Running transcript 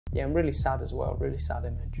Yeah, and really sad as well, really sad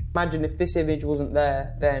image. Imagine if this image wasn't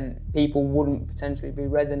there, then people wouldn't potentially be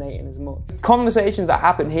resonating as much. Conversations that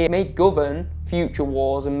happen here may govern future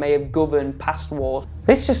wars and may have governed past wars.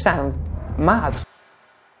 This just sounds mad.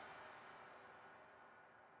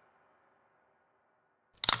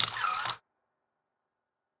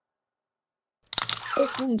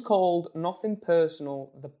 This one's called Nothing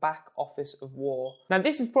Personal, The Back Office of War. Now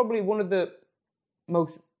this is probably one of the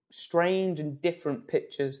most strange and different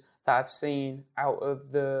pictures that I've seen out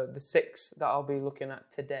of the 6 that I'll be looking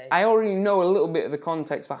at today. I already know a little bit of the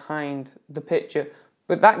context behind the picture,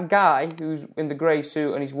 but that guy who's in the grey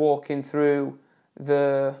suit and he's walking through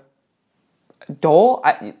the door,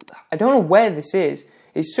 I don't know where this is.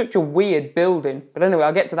 It's such a weird building, but anyway,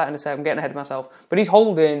 I'll get to that in a second. I'm getting ahead of myself. But he's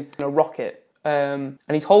holding a rocket, and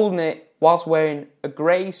he's holding it whilst wearing a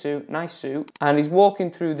grey suit, nice suit, and he's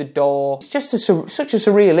walking through the door. It's just such a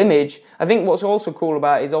surreal image. I think what's also cool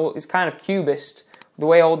about it is it's kind of cubist, the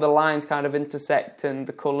way all the lines kind of intersect and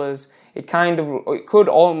the colours. It could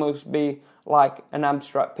almost be like an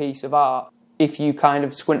abstract piece of art if you kind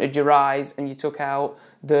of squinted your eyes and you took out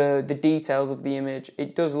the details of the image.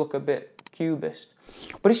 It does look a bit cubist.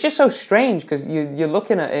 But it's just so strange because you're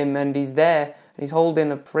looking at him and he's there and he's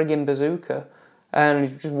holding a friggin' bazooka. And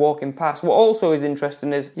he's just walking past. What also is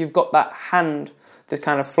interesting is you've got that hand that's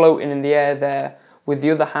kind of floating in the air there with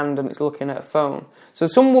the other hand and it's looking at a phone. So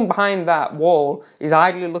someone behind that wall is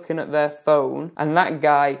idly looking at their phone, and that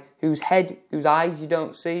guy whose eyes you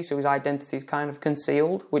don't see, so his identity is kind of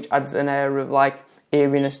concealed, which adds an air of like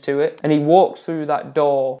eeriness to it. And he walks through that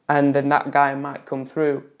door and then that guy might come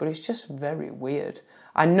through. But it's just very weird.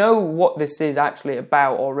 I know what this is actually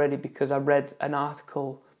about already because I read an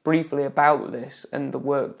article briefly about this and the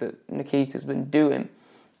work that Nikita's been doing.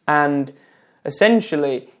 And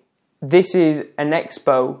essentially, this is an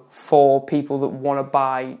expo for people that want to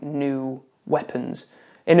buy new weapons.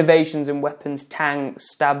 Innovations in weapons,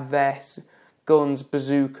 tanks, stab vests, guns,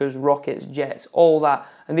 bazookas, rockets, jets, all that.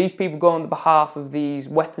 And these people go on behalf of these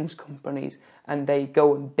weapons companies and they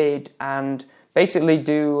go and bid and basically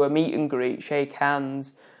do a meet and greet, shake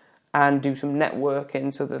hands, and do some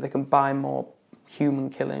networking so that they can buy more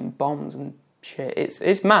human-killing bombs and shit.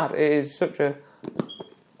 It's mad. It is such a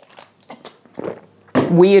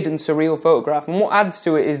weird and surreal photograph. And what adds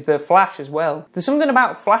to it is the flash as well. There's something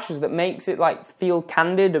about flashes that makes it like feel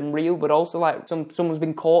candid and real, but also like someone's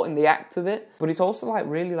been caught in the act of it. But it's also like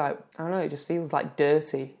really like, I don't know, it just feels like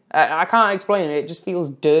dirty. I can't explain it. It just feels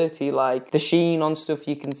dirty, like the sheen on stuff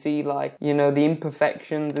you can see, like, you know, the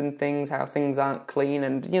imperfections and things, how things aren't clean.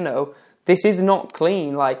 And, you know, this is not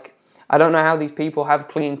clean. Like, I don't know how these people have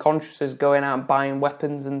clean consciences going out and buying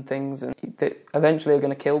weapons and things and that eventually are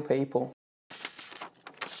going to kill people.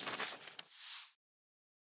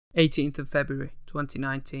 18th of February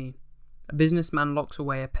 2019. A businessman locks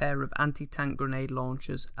away a pair of anti-tank grenade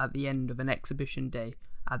launchers at the end of an exhibition day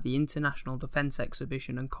at the International Defence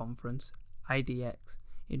Exhibition and Conference, IDX,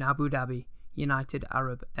 in Abu Dhabi, United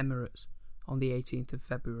Arab Emirates, on the 18th of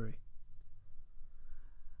February.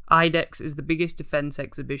 IDEX is the biggest defence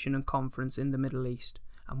exhibition and conference in the Middle East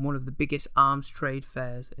and one of the biggest arms trade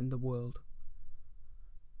fairs in the world.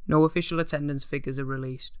 No official attendance figures are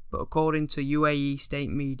released, but according to UAE state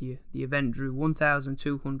media, the event drew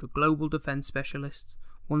 1,200 global defence specialists,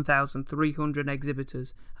 1,300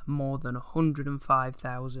 exhibitors and more than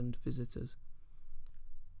 105,000 visitors.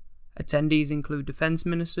 Attendees include defence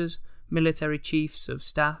ministers, military chiefs of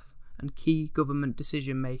staff and key government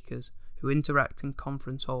decision makers who interact in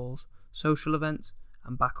conference halls, social events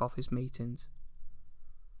and back office meetings.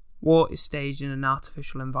 War is staged in an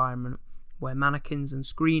artificial environment where mannequins and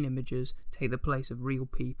screen images take the place of real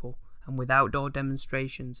people, and with outdoor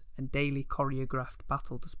demonstrations and daily choreographed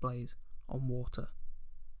battle displays on water.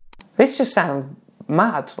 This just sounds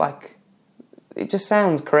mad, like, it just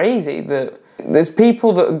sounds crazy that there's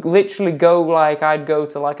people that literally go like, I'd go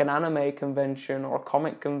to like an anime convention or a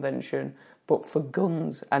comic convention, but for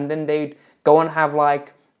guns, and then they'd go and have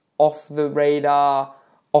like off the radar,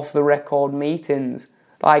 off the record meetings.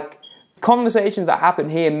 Like, conversations that happen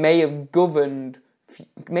here may govern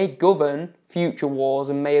future wars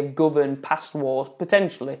and may have governed past wars,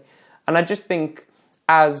 potentially. And I just think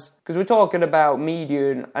because we're talking about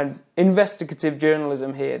media and investigative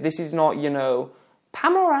journalism here, this is not, you know,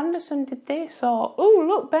 Pamela Anderson did this, or, oh,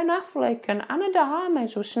 look, Ben Affleck and Ana de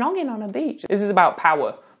Armas were snogging on a beach. This is about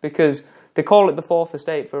power, because they call it the fourth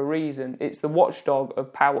estate for a reason. It's the watchdog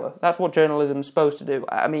of power. That's what journalism is supposed to do.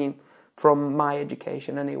 I mean, from my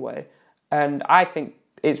education anyway. And I think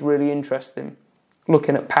it's really interesting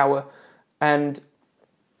looking at power. And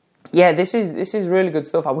yeah, this is really good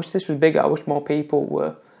stuff. I wish this was bigger. I wish more people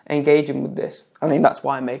were engaging with this. I mean, that's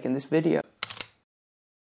why I'm making this video.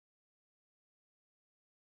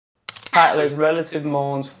 Title is Relative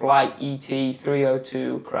Mourns Flight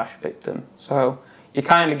ET-302 Crash Victim. So you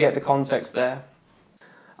kind of get the context there.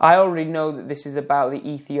 I already know that this is about the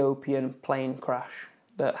Ethiopian plane crash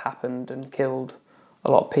that happened and killed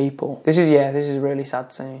a lot of people. This is a really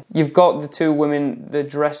sad scene. You've got the two women, they're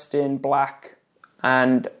dressed in black,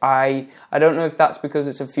 and I don't know if that's because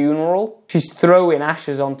it's a funeral. She's throwing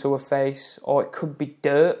ashes onto her face, or it could be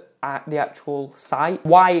dirt at the actual site.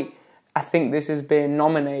 Why I think this has been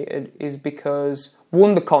nominated is because,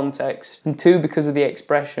 one, the context, and two, because of the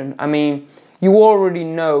expression. I mean, you already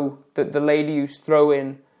know that the lady who's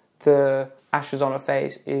throwing the ashes on her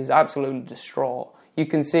face is absolutely distraught. You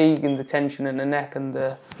can see in the tension in her neck and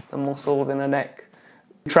the muscles in her neck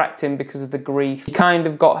contracting because of the grief. You kind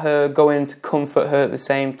of got her going to comfort her at the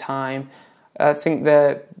same time. I think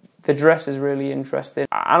the dress is really interesting.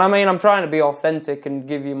 And I mean, I'm trying to be authentic and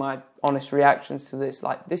give you my honest reactions to this.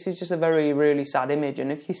 Like, this is just a very, really sad image,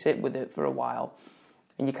 and if you sit with it for a while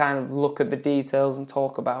and you kind of look at the details and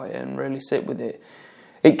talk about it and really sit with it,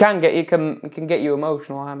 it can get you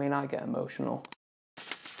emotional. I mean, I get emotional.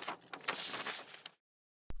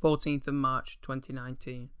 14th of March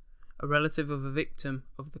 2019. A relative of a victim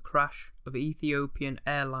of the crash of Ethiopian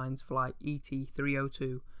Airlines flight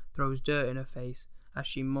ET-302 throws dirt in her face as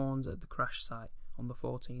she mourns at the crash site on the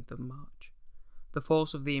 14th of March. The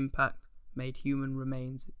force of the impact made human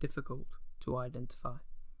remains difficult to identify.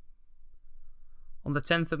 On the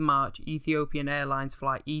 10th of March, Ethiopian Airlines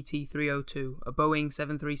flight ET-302, a Boeing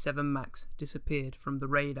 737 MAX, disappeared from the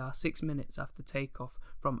radar 6 minutes after takeoff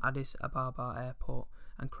from Addis Ababa Airport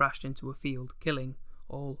and crashed into a field, killing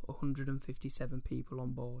all 157 people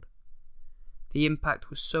on board. The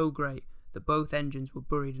impact was so great that both engines were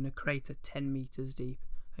buried in a crater 10 metres deep,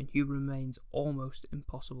 and human remains almost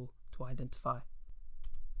impossible to identify.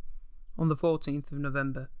 On the 14th of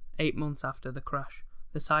November, 8 months after the crash,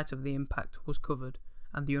 the site of the impact was covered,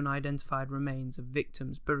 and the unidentified remains of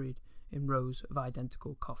victims buried in rows of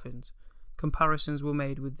identical coffins. Comparisons were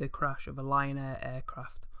made with the crash of a Lion Air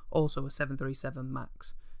aircraft, also a 737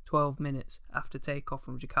 MAX, 12 minutes after takeoff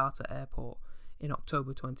from Jakarta Airport in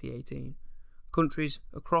October 2018. Countries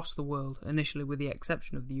across the world, initially with the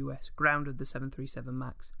exception of the US, grounded the 737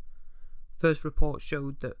 MAX. First reports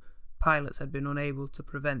showed that pilots had been unable to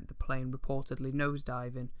prevent the plane reportedly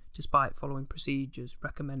nosediving despite following procedures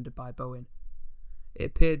recommended by Boeing. It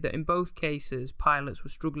appeared that in both cases, pilots were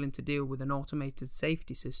struggling to deal with an automated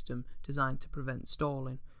safety system designed to prevent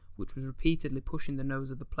stalling, which was repeatedly pushing the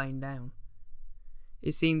nose of the plane down.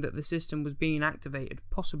 It seemed that the system was being activated,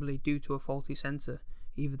 possibly due to a faulty sensor,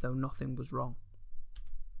 even though nothing was wrong.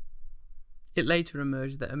 It later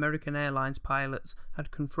emerged that American Airlines pilots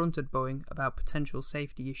had confronted Boeing about potential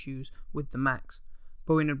safety issues with the MAX.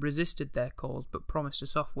 Boeing had resisted their calls but promised a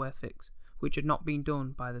software fix, which had not been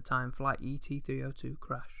done by the time flight ET-302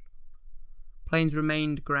 crashed. Planes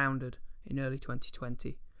remained grounded in early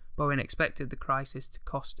 2020. Boeing expected the crisis to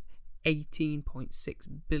cost $18.6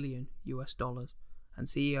 billion, and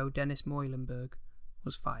CEO Dennis Muilenburg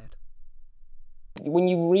was fired. When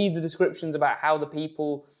you read the descriptions about how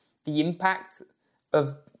the impact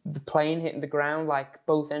of the plane hitting the ground, like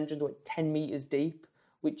both engines were 10 metres deep,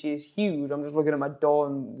 which is huge. I'm just looking at my door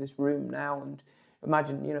in this room now, and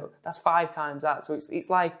imagine, that's 5 times that. So it's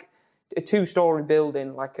like a 2-story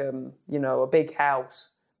building, like a big house,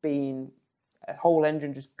 being a whole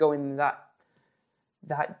engine just going that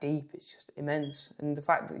deep. It's just immense. And the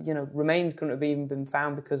fact that remains couldn't have even been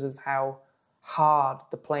found because of how hard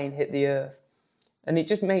the plane hit the earth, and it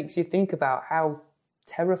just makes you think about how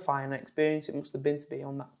terrifying an experience it must have been to be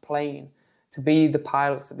on that plane, to be the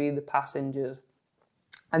pilot, to be the passengers.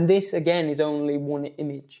 And this again is only one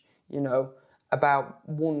image, about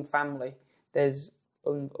one family. There's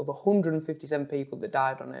of 157 people that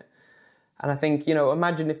died on it. And I think,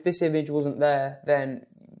 imagine if this image wasn't there, then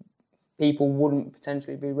people wouldn't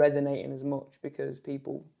potentially be resonating as much, because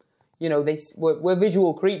people, we're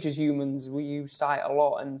visual creatures, humans. We use sight a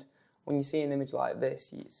lot, and when you see an image like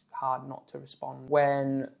this, it's hard not to respond.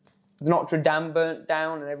 When Notre Dame burnt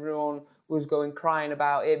down and everyone was crying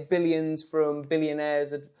about it, billions from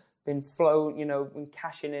billionaires had been flown, and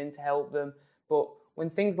cashing in to help them. But when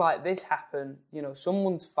things like this happen,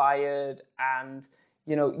 someone's fired, and,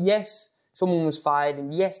 yes, someone was fired,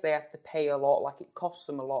 and yes, they have to pay a lot, like it costs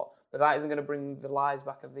them a lot, but that isn't going to bring the lives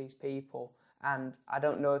back of these people. And I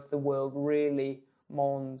don't know if the world really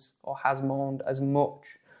mourns or has mourned as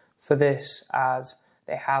much for this as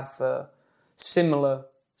they have for similar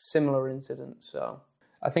incidents. So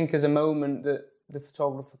I think as a moment that the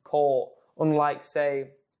photographer caught, unlike,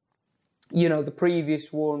 say, you know, the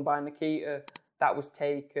previous one by Nikita, that was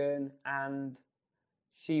taken and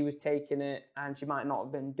she was taking it and she might not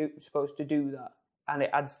have been supposed to do that. And it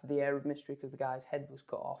adds to the air of mystery because the guy's head was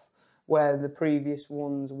cut off. Where the previous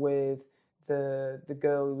ones with the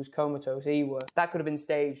girl who was comatose, Ewa, that could have been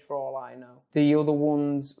staged for all I know. The other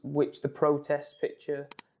ones, which the protest picture,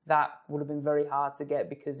 that would have been very hard to get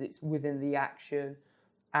because it's within the action.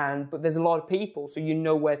 But there's a lot of people, so you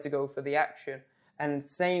know where to go for the action. And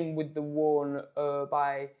same with the one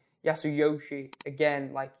by Yasuyoshi.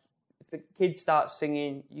 Again, like, if the kid starts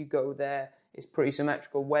singing, you go there. It's pretty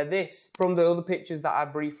symmetrical. Where this, from the other pictures that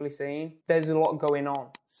I've briefly seen, there's a lot going on.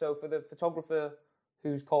 So for the photographer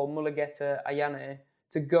who's called Mulugeta Ayane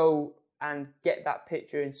to go and get that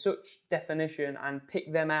picture in such definition and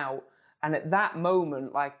pick them out, and at that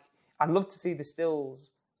moment, like, I'd love to see the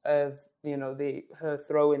stills of, you know, her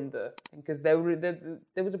throwing the, because there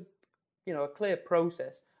was a clear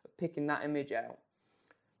process of picking that image out.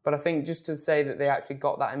 But I think just to say that they actually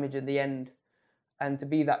got that image at the end and to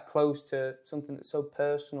be that close to something that's so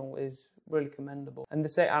personal is really commendable. And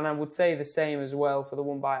I would say the same as well for the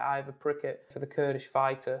one by Ivor Prickett, for the Kurdish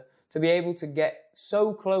fighter, to be able to get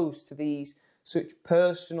so close to these such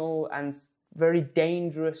personal and very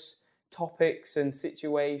dangerous topics and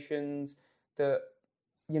situations that,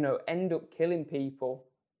 you know, end up killing people,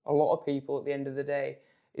 a lot of people at the end of the day,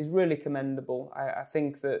 is really commendable. I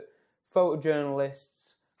think that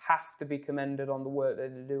photojournalists have to be commended on the work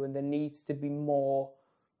that they do, and there needs to be more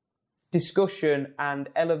discussion and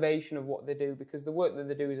elevation of what they do, because the work that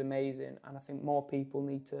they do is amazing, and I think more people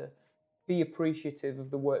need to be appreciative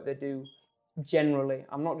of the work they do generally.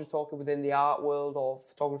 I'm not just talking within the art world or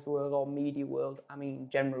photography world or media world, I mean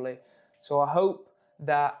generally. So I hope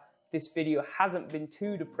that this video hasn't been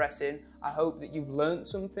too depressing. I hope that you've learned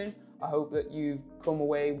something. I hope that you've come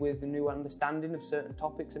away with a new understanding of certain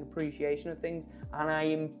topics and appreciation of things. And I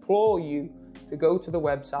implore you to go to the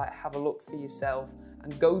website, have a look for yourself,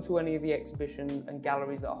 and go to any of the exhibitions and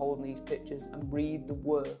galleries that are holding these pictures and read the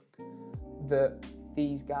work that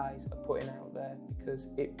these guys are putting out there, because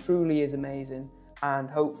it truly is amazing, and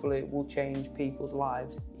hopefully it will change people's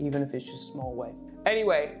lives, even if it's just a small way.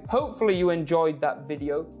 Anyway, hopefully you enjoyed that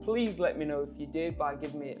video. Please let me know if you did by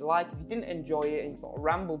giving me a like. If you didn't enjoy it and you thought I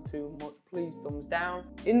rambled too much, please thumbs down.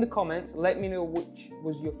 In the comments, let me know which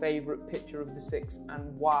was your favourite picture of the 6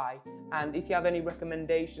 and why. And if you have any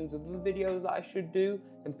recommendations of the videos that I should do,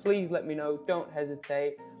 then please let me know. Don't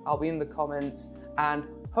hesitate. I'll be in the comments. And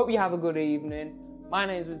hope you have a good evening. My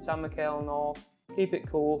name's been Sam McHale-North. Keep it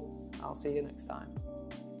cool. I'll see you next time.